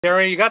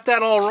Gary, you got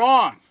that all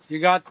wrong. You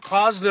got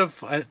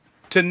positive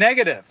to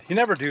negative. You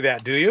never do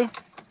that, do you?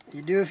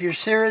 You do if you're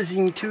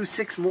seriesing two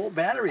 6-volt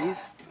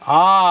batteries.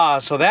 Ah,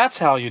 so that's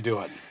how you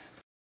do it.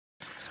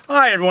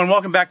 Hi everyone,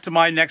 welcome back to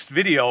my next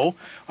video.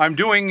 I'm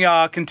doing,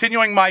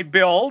 continuing my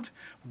build,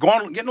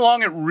 getting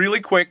along it really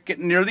quick,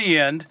 getting near the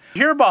end.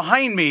 Here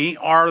behind me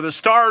are the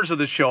stars of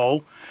the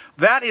show.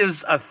 That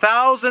is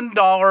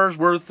 $1,000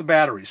 worth of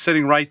batteries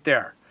sitting right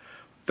there.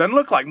 Doesn't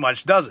look like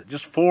much, does it?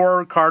 Just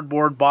 4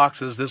 cardboard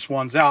boxes. This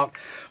one's out.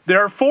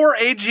 There are 4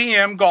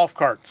 AGM golf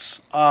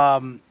carts.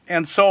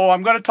 And so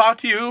I'm going to talk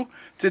to you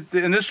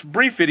in this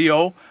brief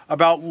video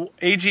about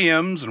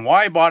AGMs and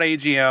why I bought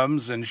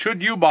AGMs and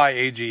should you buy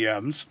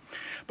AGMs.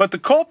 But the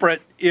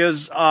culprit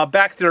is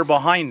back there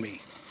behind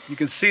me. You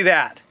can see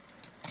that.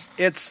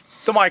 It's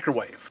the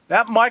microwave.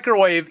 That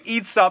microwave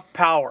eats up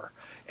power.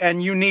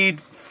 And you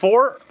need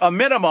a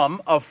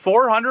minimum of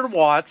 400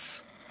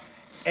 watts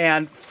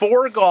and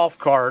 4 golf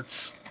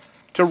carts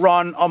to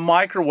run a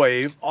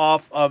microwave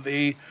off of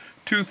a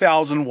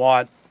 2,000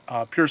 watt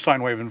pure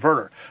sine wave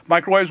inverter.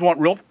 Microwaves want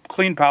real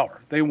clean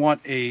power. They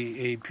want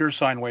a pure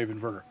sine wave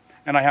inverter,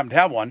 and I happen to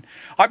have one.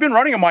 I've been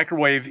running a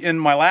microwave in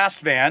my last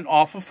van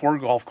off of 4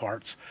 golf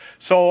carts,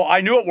 so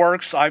I knew it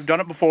works. I've done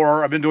it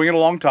before. I've been doing it a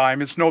long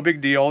time. It's no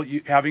big deal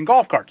having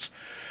golf carts.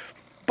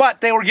 But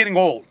they were getting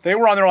old. They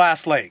were on their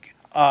last leg.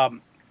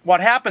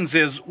 What happens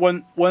is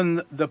when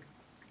the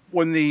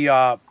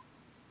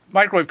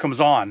microwave comes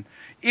on,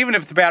 even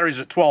if the battery's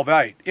at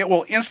 12.8, it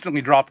will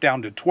instantly drop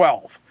down to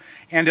 12.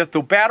 And if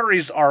the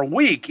batteries are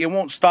weak, it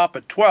won't stop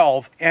at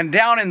 12. And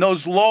down in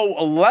those low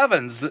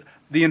 11s,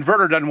 the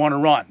inverter doesn't want to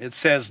run. It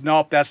says,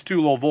 nope, that's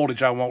too low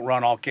voltage, I won't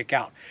run, I'll kick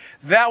out.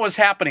 That was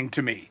happening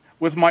to me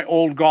with my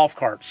old golf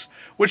carts,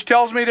 which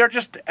tells me they're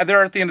at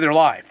the end of their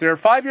life. They're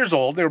 5 years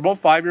old. They were both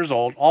 5 years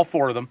old, all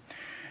 4 of them.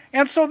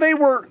 And so they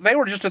were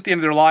just at the end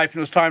of their life, and it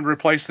was time to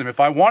replace them.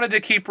 If I wanted to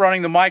keep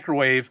running the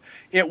microwave,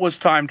 it was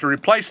time to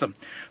replace them.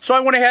 So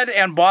I went ahead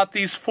and bought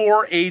these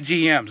 4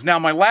 AGMs. Now,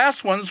 my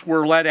last ones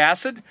were lead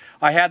acid.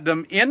 I had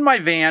them in my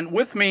van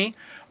with me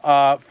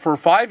for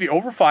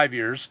over 5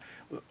 years,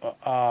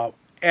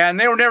 and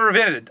they were never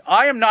vented.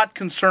 I am not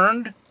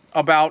concerned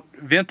about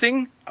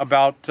venting,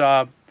 about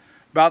the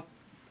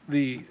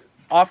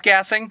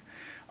off-gassing.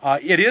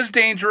 It is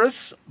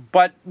dangerous,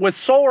 but with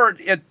solar,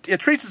 it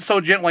treats it so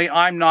gently,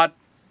 I'm not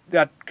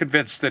that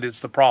convinced that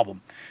it's the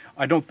problem.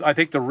 I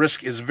think the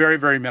risk is very,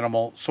 very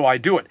minimal, so I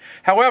do it.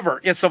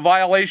 However, it's a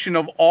violation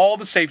of all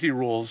the safety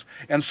rules,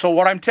 and so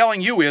what I'm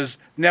telling you is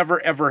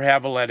never, ever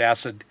have a lead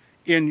acid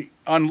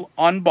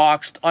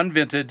unboxed,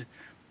 unvented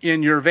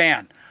in your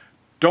van.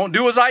 Don't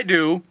do as I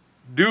do.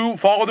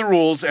 Follow the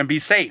rules and be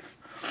safe.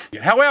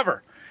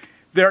 However,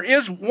 there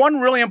is one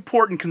really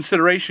important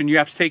consideration you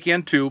have to take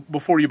into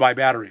before you buy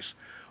batteries.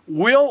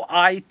 Will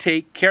I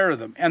take care of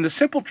them? And the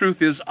simple truth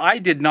is I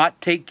did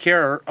not take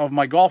care of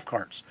my golf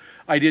carts.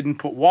 I didn't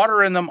put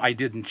water in them. I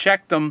didn't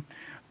check them.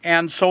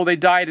 And so they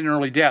died an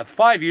early death.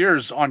 5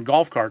 years on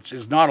golf carts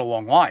is not a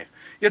long life.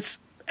 It's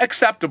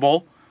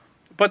acceptable,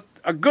 but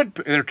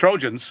they're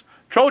Trojans.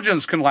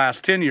 Trojans can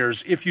last 10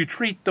 years if you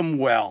treat them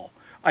well.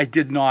 I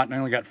did not, and I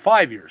only got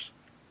 5 years.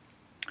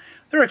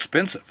 They're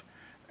expensive.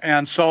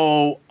 And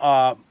so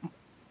I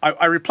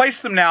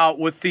replaced them now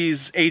with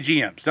these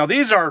AGMs. Now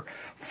these are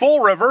full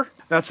river.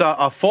 That's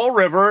a full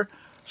river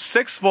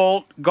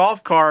 6-volt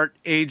golf cart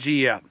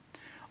AGM.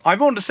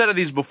 I've owned a set of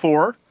these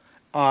before,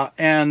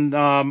 and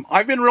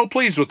I've been real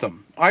pleased with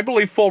them. I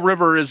believe full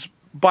river is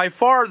by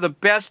far the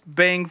best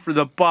bang for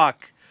the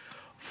buck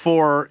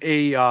for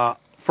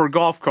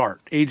golf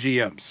cart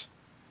AGMs.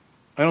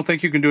 I don't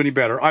think you can do any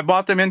better. I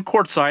bought them in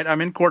Quartzsite.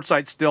 I'm in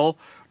Quartzsite still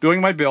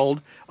doing my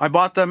build. I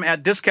bought them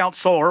at Discount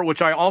Solar,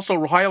 which I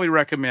also highly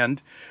recommend.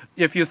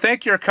 If you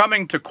think you're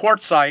coming to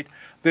Quartzsite,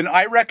 then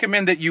I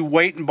recommend that you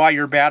wait and buy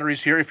your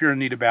batteries here if you're in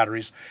need of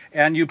batteries.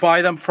 And you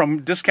buy them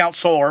from Discount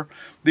Solar.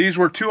 These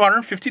were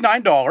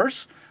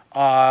 $259.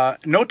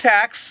 No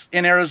tax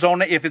in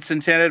Arizona if it's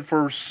intended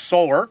for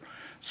solar.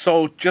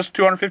 So just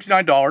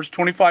 $259,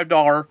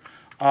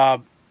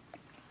 $25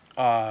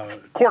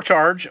 core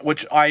charge,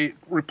 which I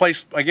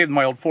gave them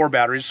my old 4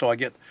 batteries, so I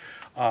get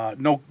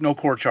no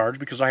core charge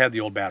because I had the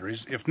old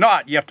batteries. If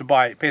not, you have to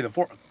pay the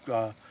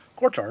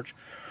core charge.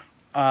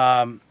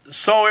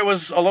 So it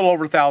was a little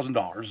over $1,000,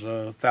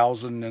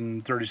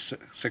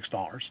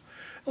 $1,036.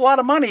 A lot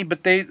of money,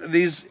 but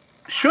these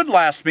should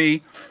last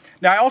me.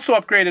 Now, I also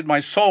upgraded my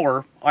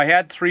solar. I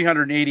had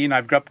 380, and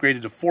I've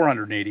upgraded to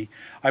 480.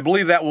 I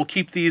believe that will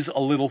keep these a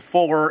little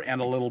fuller and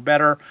a little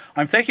better.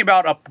 I'm thinking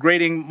about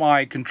upgrading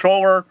my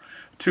controller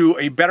to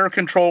a better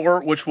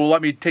controller, which will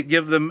let me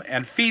give them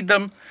and feed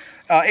them.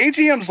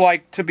 AGMs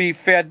like to be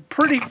fed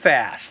pretty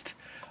fast,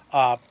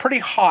 pretty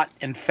hot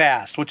and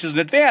fast, which is an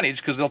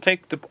advantage because they'll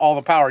take all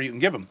the power you can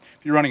give them.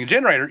 If you're running a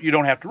generator, you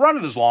don't have to run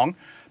it as long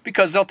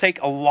because they'll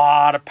take a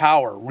lot of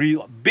power,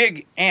 real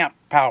big amp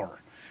power.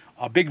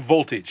 A big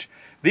voltage.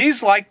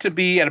 These like to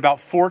be at about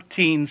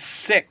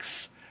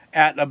 14.6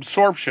 at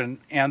absorption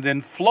and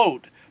then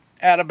float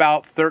at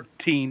about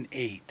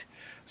 13.8.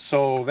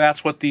 So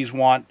that's what these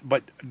want.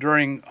 But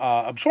during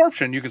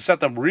absorption, you can set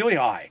them really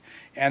high,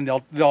 and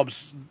they'll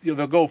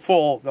go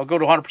full. They'll go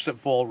to 100%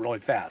 full really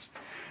fast.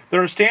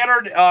 They're a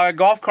standard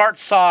golf cart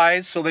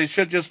size, so they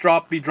should just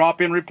be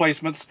drop-in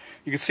replacements.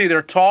 You can see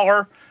they're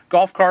taller.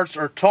 Golf carts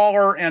are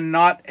taller and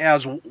not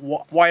as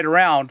wide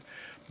around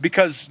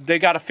because they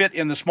got to fit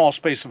in the small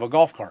space of a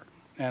golf cart.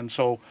 And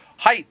so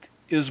height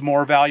is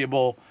more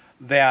valuable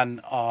than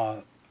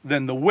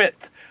the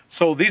width.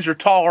 So these are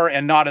taller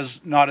and not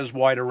as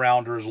wide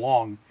around or as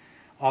long.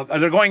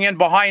 They're going in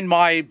behind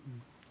my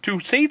 2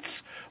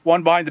 seats,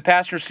 one behind the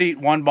passenger seat,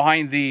 one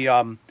behind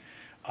the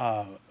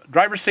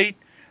driver's seat.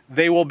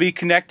 They will be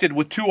connected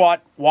with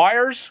 2-aught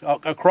wires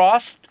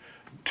across.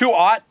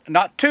 2-aught,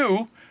 not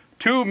 2.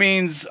 2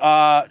 means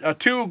a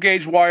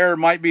 2-gauge wire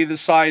might be the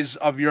size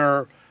of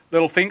your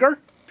little finger.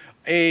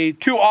 A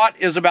 2-aught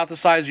is about the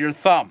size of your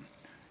thumb.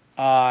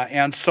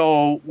 And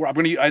so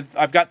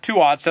I've got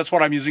 2-aughts. That's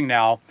what I'm using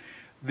now.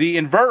 The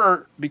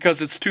inverter,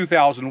 because it's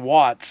 2,000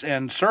 watts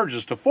and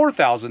surges to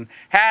 4,000,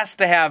 has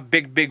to have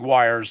big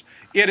wires.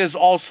 It is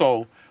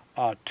also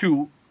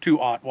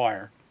 2-aught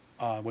wire.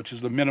 Which is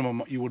the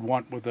minimum you would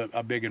want with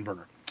a big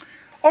inverter.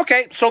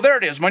 Okay, so there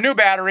it is, my new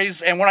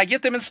batteries, and when I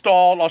get them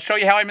installed, I'll show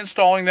you how I'm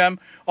installing them.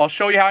 I'll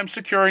show you how I'm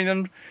securing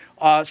them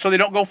so they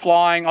don't go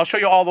flying. I'll show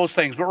you all those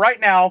things. But right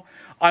now,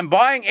 I'm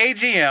buying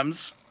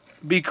AGMs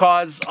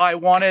because I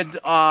wanted,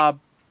 I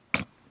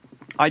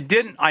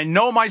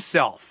know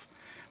myself.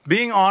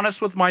 Being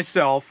honest with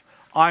myself,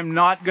 I'm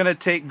not going to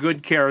take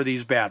good care of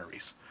these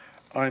batteries.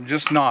 I'm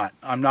just not.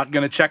 I'm not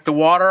going to check the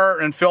water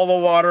and fill the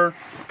water.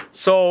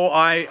 So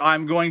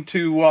I'm going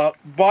to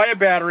buy a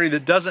battery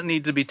that doesn't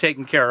need to be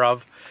taken care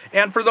of.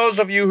 And for those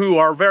of you who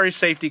are very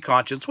safety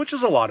conscious, which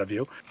is a lot of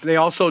you, they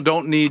also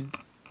don't need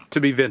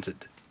to be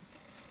vented.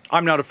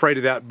 I'm not afraid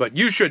of that, but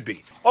you should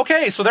be.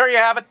 Okay, so there you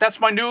have it. That's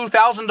my new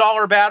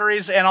 $1,000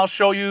 batteries, and I'll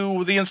show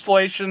you the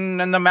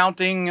installation and the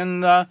mounting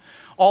and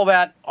all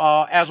that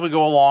as we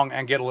go along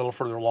and get a little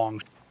further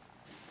along.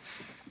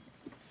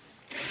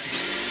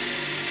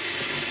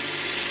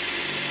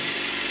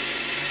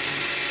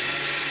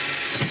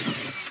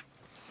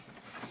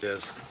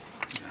 Is.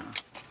 Yeah.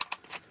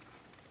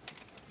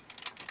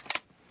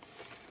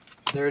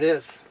 There it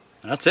is.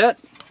 That's it.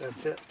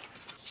 That's it.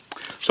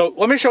 So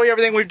let me show you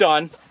everything we've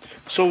done.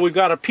 So we've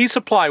got a piece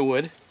of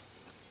plywood,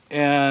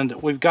 and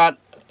we've got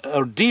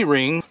a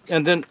D-ring,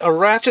 and then a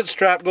ratchet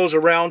strap goes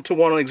around to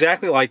one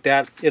exactly like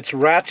that. It's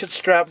ratchet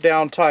strapped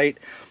down tight,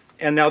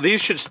 and now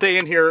these should stay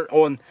in here.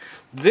 Oh, and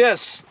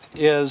this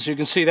is, you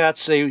can see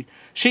that's a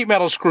sheet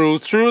metal screw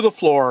through the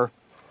floor,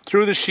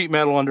 through the sheet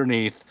metal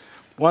underneath.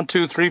 1,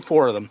 2, 3,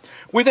 4 of them.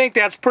 We think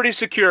that's pretty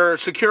secure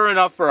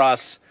enough for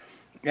us,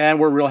 and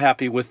we're real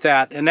happy with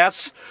that. And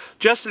that's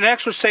just an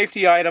extra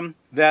safety item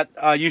that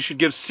you should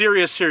give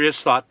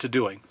serious thought to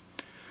doing.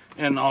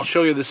 And I'll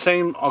show you the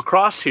same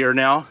across here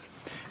now.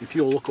 If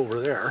you'll look over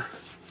there,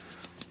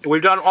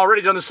 we've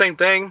already done the same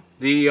thing.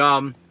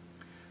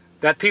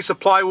 That piece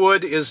of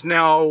plywood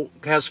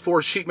has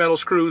 4 sheet metal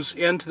screws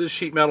into the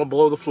sheet metal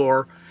below the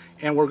floor,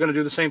 and we're going to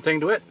do the same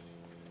thing to it,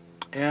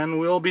 and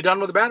we'll be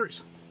done with the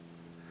batteries.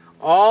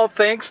 All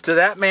thanks to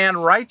that man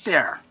right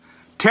there.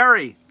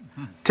 Terry.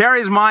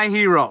 Terry's my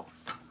hero.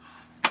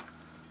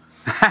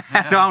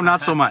 No,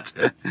 not so much.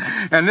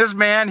 And this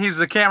man, he's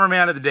the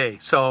cameraman of the day.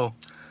 So,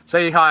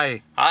 say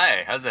hi.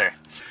 Hi, how's there?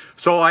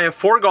 So I have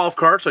 4 golf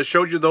carts. I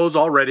showed you those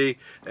already.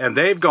 And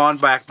they've gone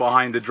back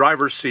behind the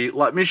driver's seat.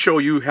 Let me show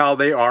you how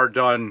they are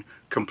done,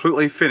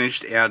 completely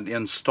finished and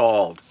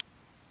installed.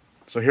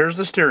 So here's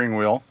the steering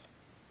wheel.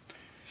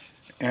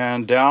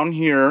 And down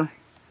here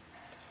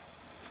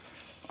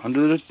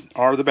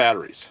are the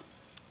batteries.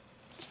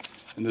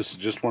 And this is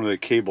just one of the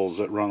cables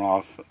that run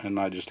off, and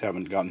I just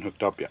haven't gotten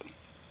hooked up yet.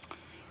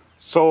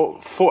 So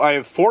I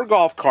have 4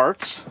 golf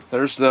carts.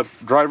 There's the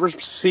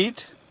driver's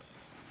seat.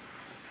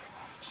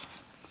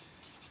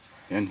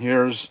 And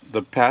here's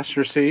the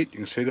passenger seat. You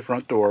can see the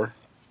front door.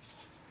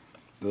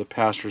 The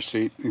passenger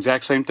seat.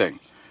 Exact same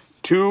thing.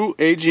 2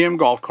 AGM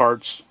golf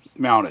carts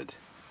mounted.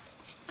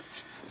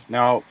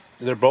 Now,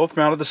 they're both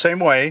mounted the same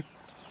way.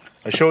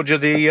 I showed you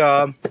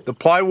the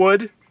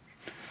plywood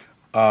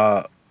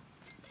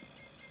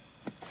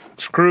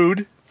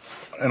screwed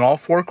in all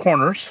 4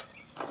 corners.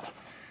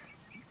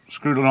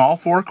 Screwed in all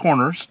 4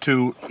 corners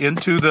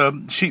into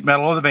the sheet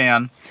metal of the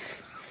van.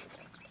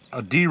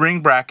 A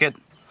D-ring bracket.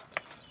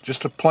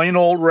 Just a plain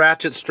old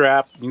ratchet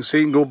strap. You can see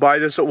you can go buy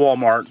this at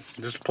Walmart.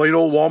 Just a plain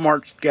old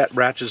Walmart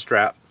ratchet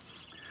strap.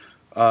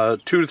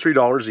 $2 to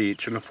 $3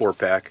 each in a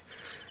 4-pack.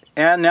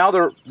 And now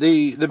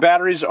the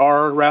batteries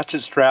are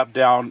ratchet strapped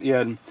down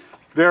in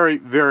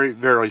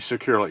very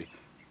securely.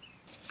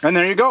 And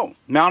there you go.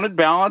 Mounted,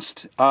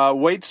 balanced,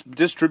 weights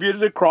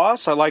distributed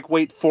across. I like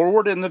weight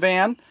forward in the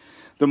van.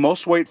 The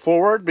most weight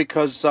forward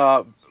because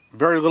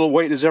very little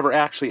weight is ever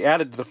actually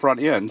added to the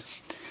front end.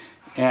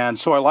 And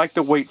so I like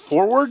the weight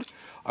forward.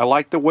 I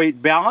like the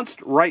weight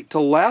balanced right to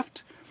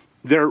left.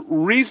 They're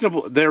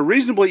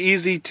reasonably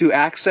easy to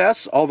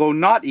access, although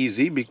not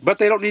easy, but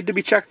they don't need to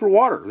be checked for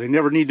water. They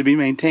never need to be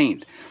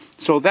maintained.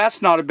 So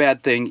that's not a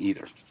bad thing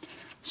either.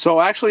 So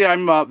actually,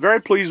 I'm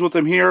very pleased with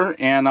them here,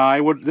 and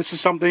this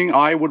is something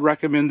I would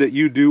recommend that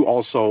you do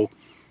also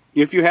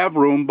if you have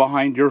room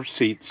behind your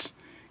seats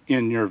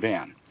in your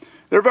van.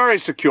 They're very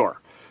secure.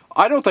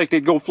 I don't think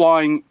they'd go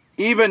flying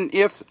even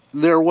if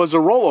there was a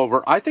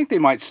rollover. I think they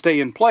might stay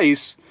in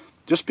place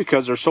just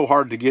because they're so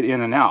hard to get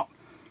in and out.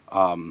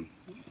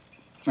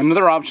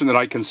 Another option that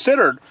I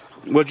considered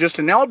was just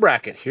an L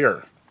bracket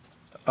here,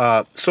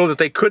 so that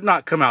they could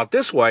not come out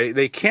this way.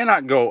 They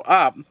cannot go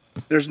up.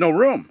 There's no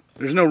room.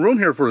 There's no room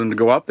here for them to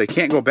go up. They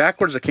can't go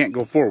backwards. They can't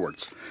go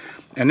forwards.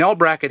 An L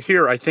bracket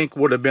here, I think,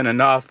 would have been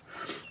enough.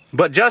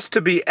 But just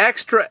to be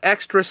extra,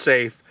 extra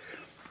safe,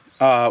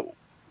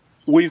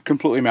 we've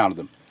completely mounted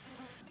them.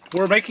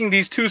 We're making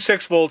these two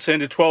 6 volts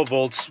into 12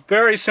 volts.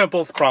 Very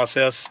simple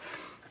process.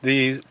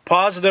 The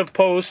positive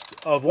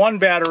post of one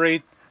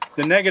battery,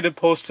 the negative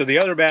post to the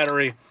other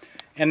battery,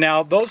 and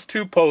now those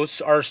 2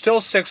 posts are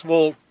still 6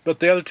 volt, but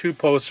the other 2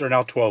 posts are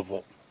now 12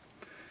 volt.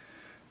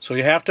 So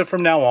you have to,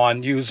 from now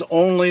on, use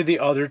only the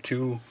other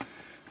two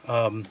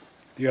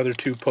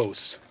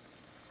posts.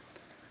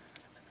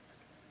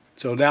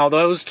 So now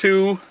those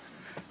two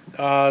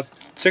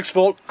 6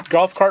 volt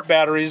golf cart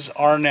batteries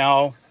are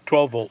now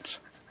 12 volts.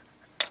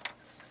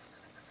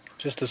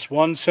 Just this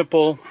one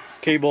simple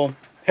cable,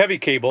 heavy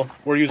cable.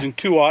 We're using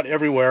 2/0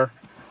 everywhere,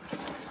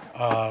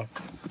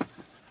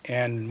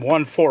 and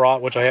one 4/0,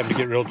 which I happened to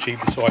get real cheap,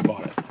 so I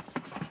bought it.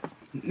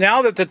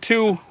 Now that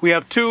we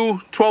have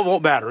two 12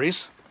 volt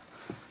batteries,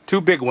 2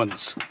 big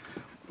ones,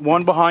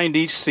 one behind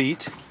each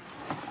seat,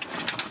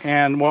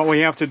 and what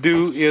we have to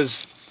do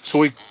is, so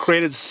we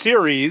created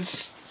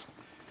series.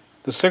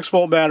 The 6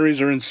 volt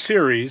batteries are in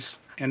series,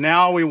 and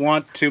now we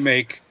want to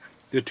make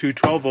the two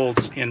 12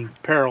 volts in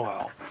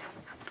parallel.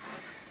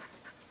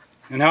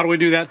 And how do we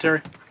do that,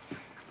 Terry?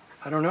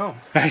 I don't know.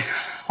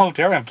 Oh,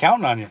 Terry, I'm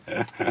counting on you.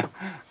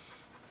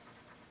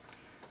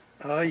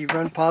 You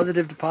run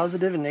positive to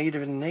positive and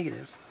negative to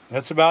negative.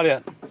 That's about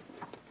it.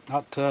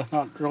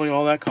 Not really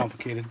all that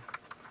complicated.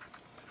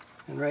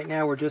 And right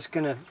now we're just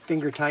going to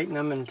finger tighten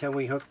them until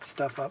we hook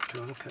stuff up to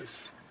them,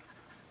 because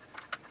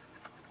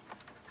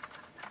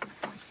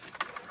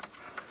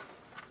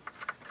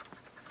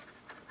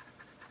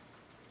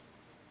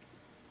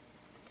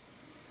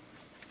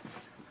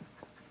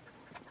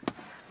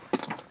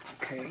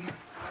okay.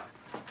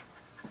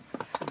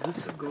 So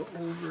this will go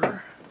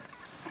over.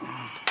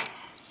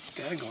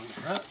 Gotta go in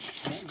front,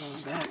 can't go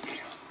in back.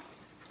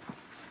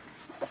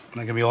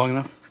 Not gonna be long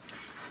enough?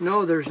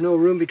 No, there's no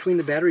room between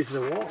the batteries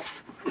and the wall.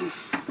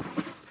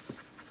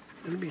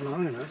 It'll be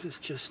long enough. It's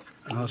just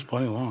Oh, it's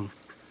plenty long.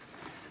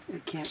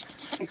 it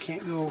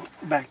can't go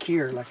back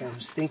here like I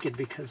was thinking,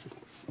 because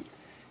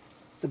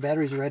the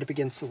batteries are right up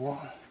against the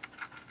wall.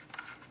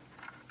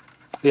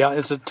 Yeah,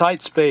 it's a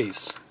tight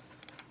space.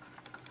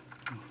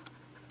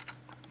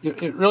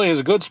 It really is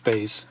a good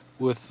space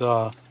with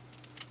a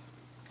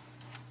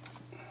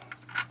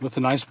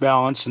nice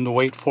balance and the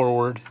weight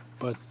forward,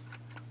 but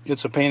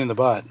it's a pain in the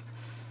butt.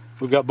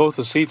 We've got both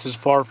the seats as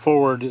far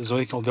forward as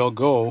they'll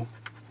go,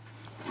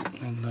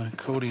 and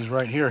Cody's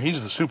right here.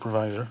 He's the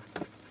supervisor.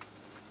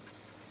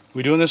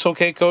 We doing this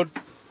okay, Code?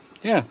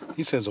 Yeah,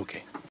 he says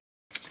okay.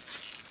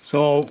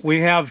 So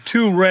we have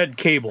 2 red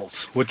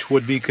cables, which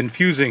would be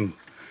confusing.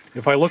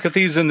 If I look at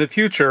these in the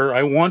future,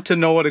 I want to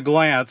know at a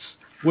glance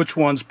which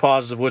one's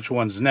positive, which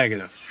one's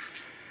negative.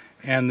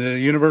 And the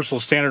universal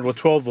standard with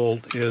 12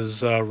 volt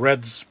is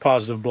red's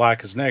positive,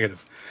 black is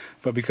negative.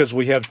 But because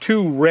we have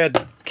 2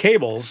 red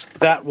cables,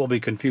 that will be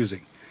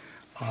confusing.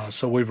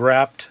 So we've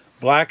wrapped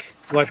black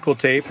electrical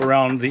tape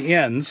around the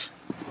ends,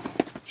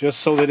 just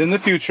so that in the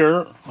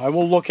future I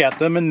will look at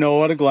them and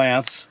know at a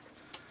glance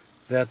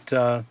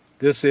that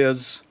this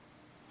is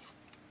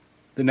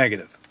the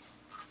negative.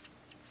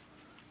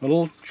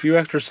 A few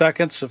extra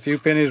seconds, a few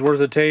pennies worth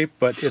of tape,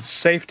 but it's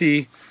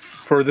safety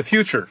for the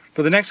future,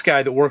 for the next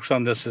guy that works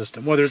on this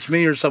system, whether it's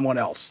me or someone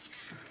else.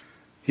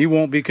 He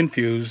won't be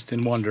confused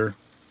and wonder.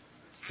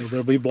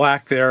 There'll be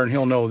black there, and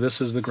he'll know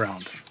this is the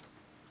ground.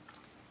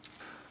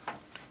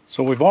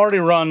 So we've already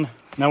run,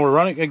 now we're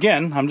running,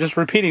 again, I'm just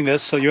repeating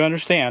this so you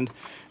understand.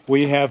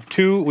 We have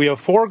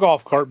 4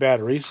 golf cart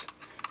batteries.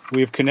 We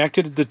have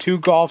connected the 2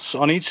 golfs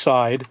on each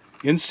side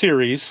in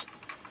series,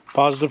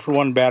 positive for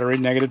one battery,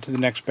 negative to the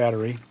next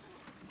battery,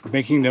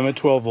 making them a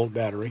 12 volt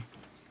battery.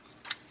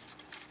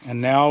 And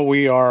now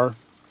we are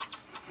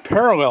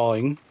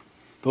paralleling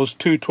those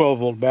 2 12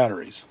 volt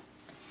batteries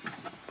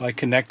by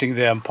connecting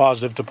them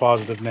positive to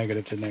positive,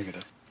 negative to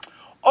negative.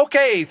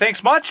 Okay,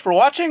 thanks much for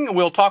watching.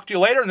 We'll talk to you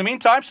later. In the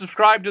meantime,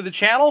 subscribe to the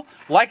channel,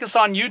 like us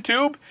on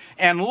YouTube,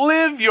 and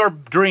live your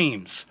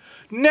dreams.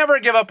 Never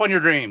give up on your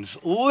dreams.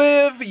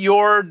 Live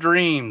your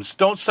dreams.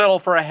 Don't settle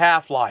for a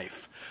half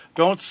life.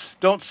 Don't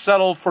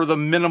settle for the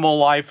minimal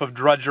life of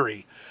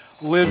drudgery.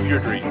 Live your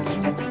dreams.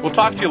 We'll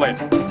talk to you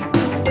later.